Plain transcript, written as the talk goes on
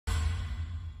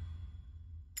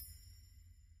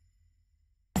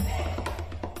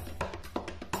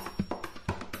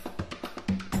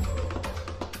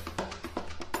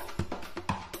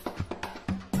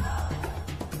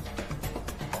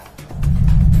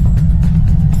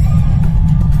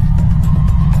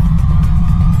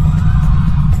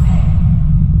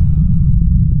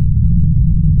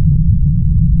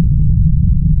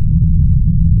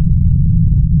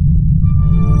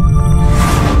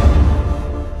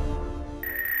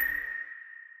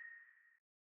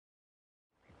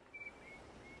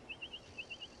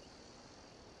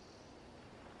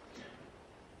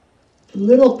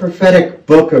little prophetic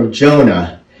book of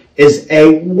Jonah is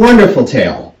a wonderful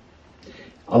tale.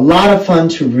 A lot of fun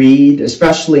to read,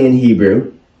 especially in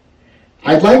Hebrew.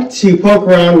 I'd like to poke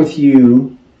around with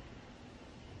you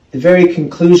the very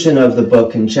conclusion of the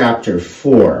book in chapter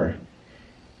 4,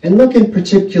 and look in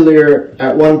particular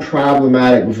at one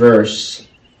problematic verse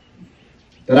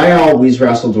that I always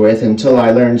wrestled with until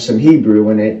I learned some Hebrew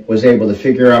and was able to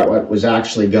figure out what was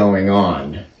actually going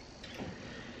on.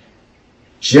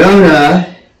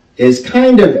 Jonah is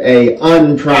kind of a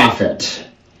unprophet.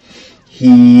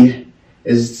 He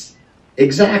is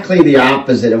exactly the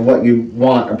opposite of what you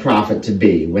want a prophet to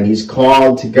be. When he's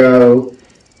called to go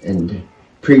and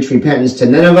preach repentance to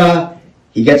Nineveh,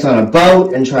 he gets on a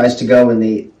boat and tries to go in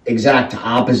the exact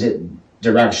opposite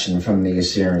direction from the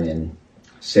Assyrian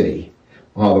city,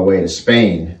 all the way to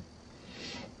Spain.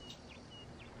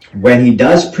 When he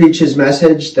does preach his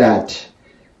message that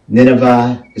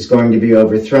Nineveh is going to be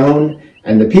overthrown,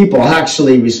 and the people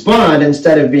actually respond,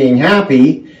 instead of being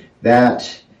happy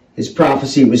that his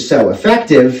prophecy was so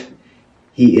effective,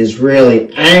 he is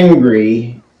really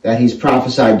angry that he's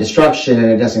prophesied destruction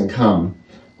and it doesn't come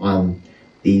on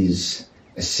these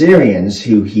Assyrians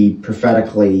who he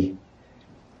prophetically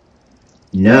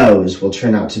knows will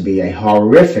turn out to be a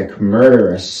horrific,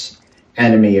 murderous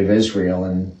enemy of Israel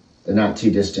in the not too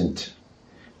distant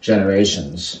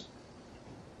generations.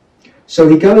 So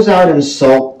he goes out and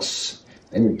sulks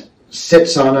and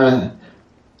sits on a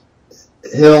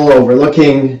hill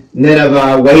overlooking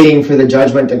Nineveh, waiting for the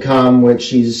judgment to come, which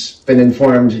he's been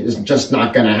informed is just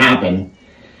not going to happen.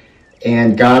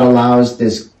 And God allows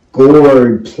this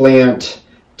gourd plant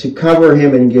to cover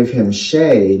him and give him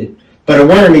shade, but a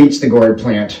worm eats the gourd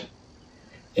plant,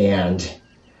 and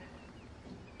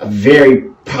a very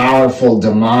powerful,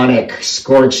 demonic,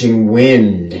 scorching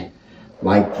wind,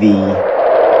 like the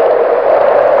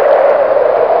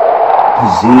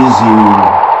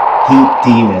Pazuzu heat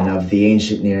demon of the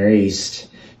ancient Near East,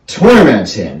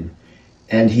 torments him,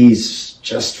 and he's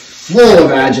just full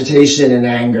of agitation and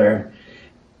anger.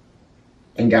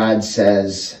 And God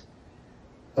says,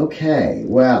 okay,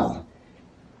 well,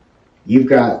 you've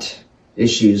got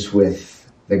issues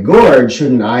with the gourd,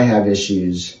 shouldn't I have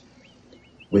issues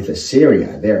with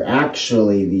Assyria? They're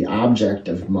actually the object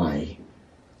of my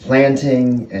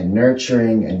planting and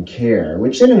nurturing and care,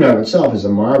 which in and of itself is a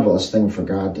marvelous thing for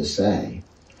God to say.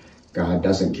 God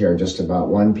doesn't care just about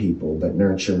one people, but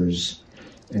nurtures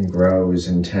and grows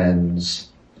and tends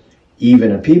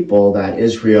even a people that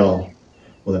Israel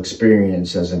will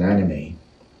experience as an enemy.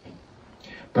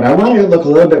 But I want to look a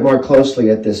little bit more closely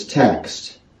at this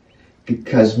text,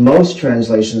 because most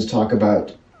translations talk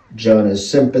about Jonah's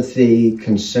sympathy,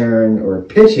 concern, or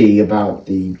pity about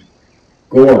the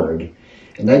gourd.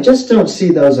 And I just don't see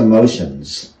those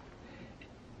emotions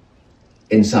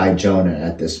inside Jonah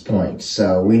at this point.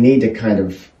 So we need to kind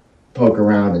of poke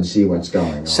around and see what's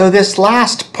going on. So this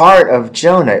last part of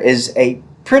Jonah is a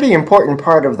pretty important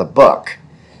part of the book.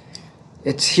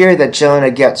 It's here that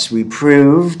Jonah gets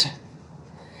reproved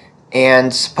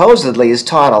and supposedly is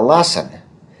taught a lesson.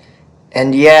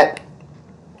 And yet,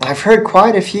 I've heard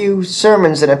quite a few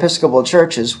sermons in Episcopal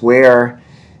churches where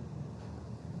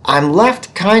I'm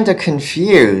left kind of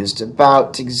confused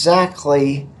about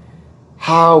exactly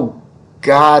how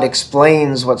God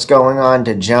explains what's going on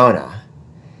to Jonah.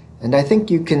 And I think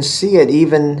you can see it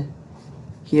even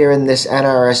here in this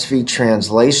NRSV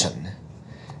translation.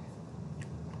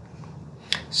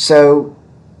 So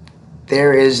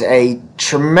there is a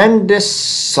tremendous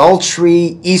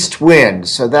sultry east wind.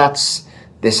 So that's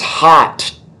this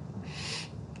hot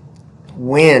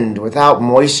wind without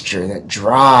moisture that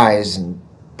dries and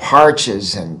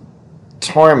parches and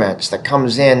torments, that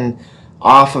comes in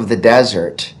off of the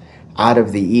desert out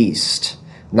of the east,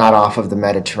 not off of the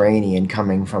Mediterranean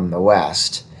coming from the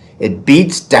west. It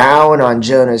beats down on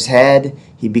Jonah's head.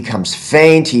 He becomes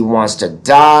faint. He wants to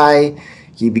die.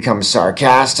 He becomes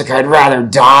sarcastic. I'd rather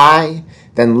die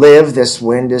than live. This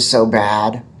wind is so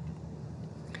bad.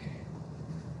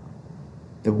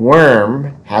 The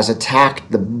worm has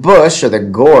attacked the bush or the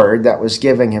gourd that was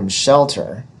giving him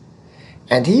shelter.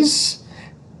 And he's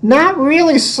not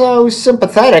really so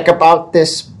sympathetic about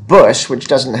this bush, which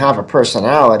doesn't have a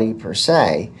personality per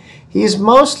se. He's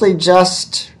mostly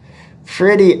just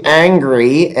pretty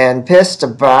angry and pissed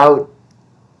about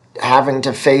having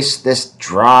to face this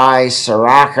dry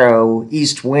Sirocco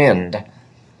east wind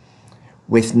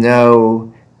with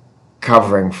no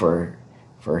covering for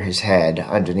his head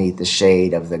underneath the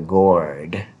shade of the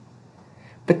gourd.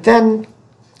 But then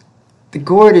the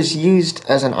gourd is used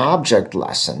as an object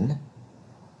lesson.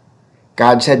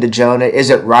 God said to Jonah, is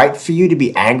it right for you to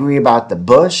be angry about the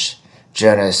bush,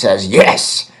 Jonah says,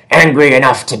 yes, angry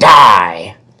enough to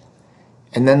die.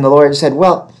 And then the Lord said,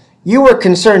 well, you were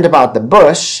concerned about the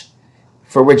bush,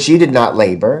 for which you did not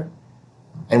labor,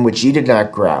 and which you did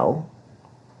not grow.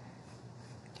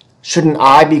 Shouldn't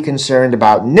I be concerned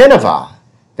about Nineveh,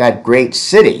 that great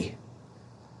city,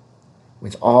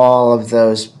 with all of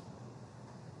those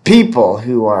people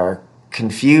who are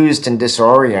confused and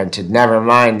disoriented, never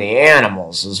mind the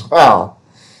animals as well?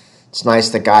 It's nice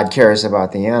that God cares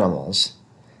about the animals.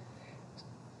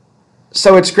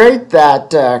 So it's great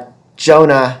that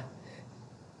Jonah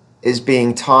is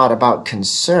being taught about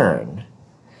concern.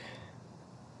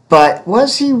 But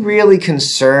was he really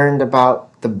concerned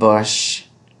about the bush?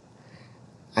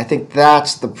 I think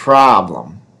that's the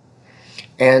problem.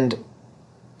 And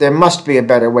there must be a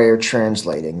better way of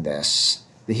translating this.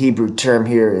 The Hebrew term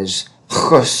here is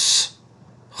chus.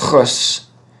 Chus.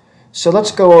 So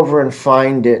let's go over and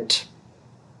find it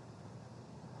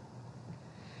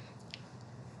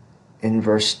in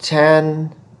verse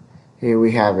 10. Here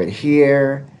we have it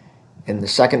here in the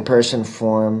second person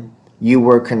form. You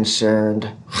were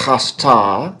concerned,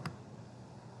 chasta.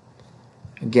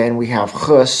 Again, we have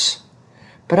chus.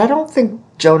 But I don't think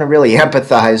Jonah really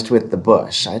empathized with the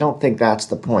bush. I don't think that's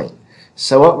the point.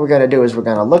 So what we're going to do is we're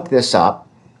going to look this up.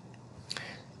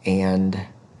 And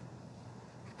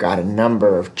we've got a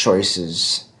number of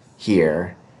choices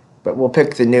here. But we'll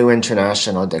pick the New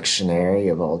International Dictionary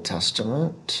of Old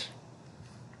Testament.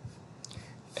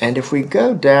 And if we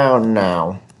go down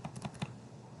now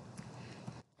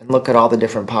and look at all the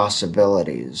different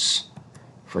possibilities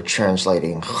for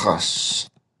translating chas.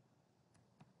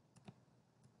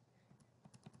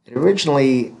 It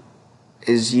originally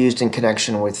is used in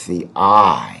connection with the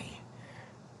eye.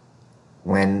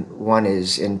 When one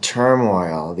is in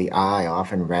turmoil, the eye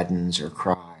often reddens or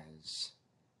cries.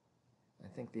 I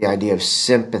think the idea of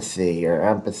sympathy or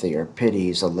empathy or pity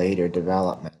is a later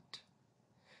development.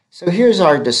 So here's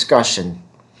our discussion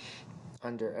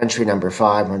under entry number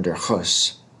 5 under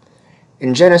chus.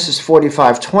 In Genesis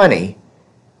 45:20,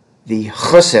 the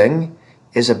chusing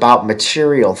is about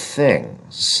material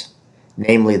things,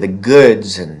 namely the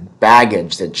goods and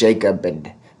baggage that Jacob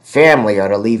and family are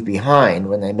to leave behind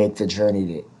when they make the journey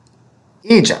to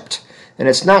Egypt. And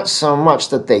it's not so much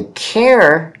that they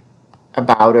care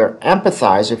about or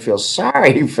empathize or feel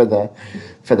sorry for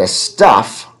the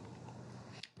stuff.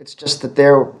 It's just that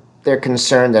they're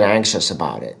concerned and anxious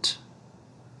about it.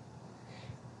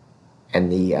 And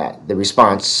the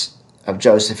response of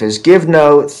Joseph is, give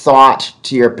no thought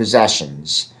to your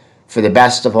possessions, for the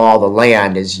best of all the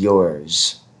land is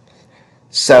yours.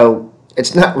 So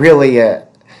it's not really an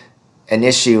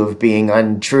issue of being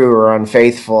untrue or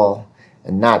unfaithful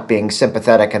and not being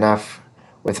sympathetic enough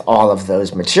with all of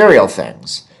those material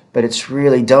things. But it's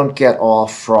really, don't get all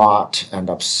fraught and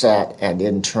upset and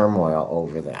in turmoil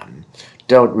over them.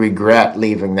 Don't regret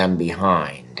leaving them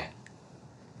behind.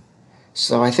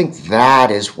 So I think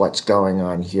that is what's going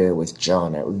on here with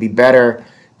Jonah. It would be better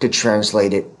to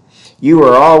translate it, you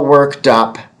were all worked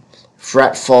up,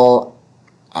 fretful,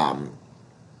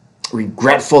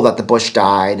 regretful that the bush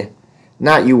died,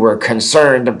 not you were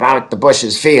concerned about the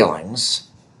bush's feelings.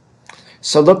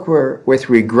 So look where with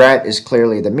regret is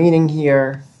clearly the meaning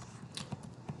here.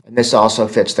 And this also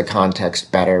fits the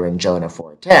context better in Jonah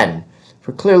 4:10.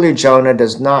 For clearly Jonah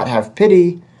does not have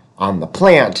pity on the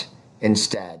plant.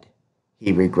 Instead,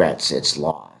 he regrets its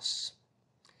loss.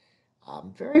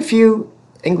 Very few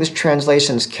English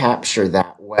translations capture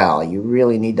that well. You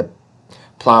really need to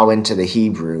plow into the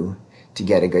Hebrew to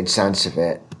get a good sense of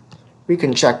it. We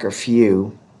can check a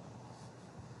few.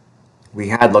 We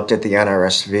had looked at the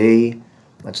NRSV.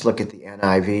 Let's look at the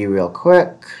NIV real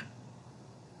quick.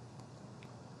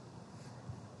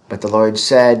 But the Lord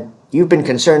said, you've been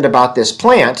concerned about this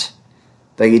plant,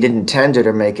 though you didn't tend it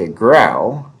or make it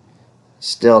grow.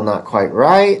 Still not quite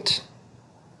right.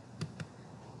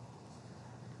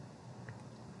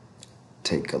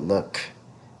 Take a look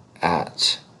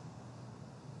at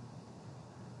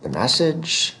the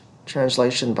Message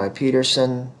translation by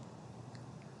Peterson.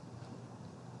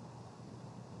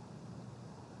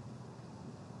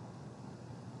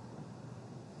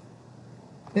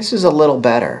 This is a little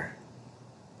better.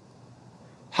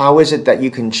 How is it that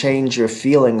you can change your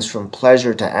feelings from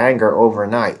pleasure to anger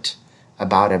overnight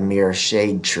about a mere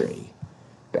shade tree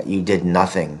that you did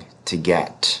nothing to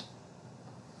get?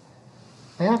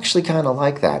 I actually kind of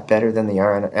like that better than the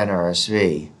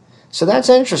NRSV. So that's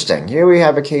interesting. Here we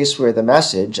have a case where the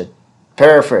Message, a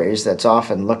paraphrase that's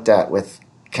often looked at with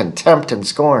contempt and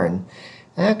scorn,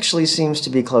 actually seems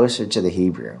to be closer to the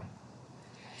Hebrew.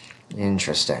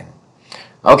 Interesting.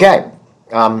 Okay,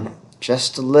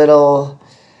 just a little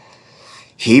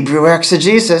Hebrew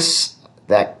exegesis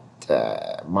that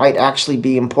might actually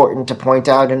be important to point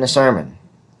out in a sermon.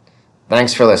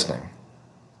 Thanks for listening.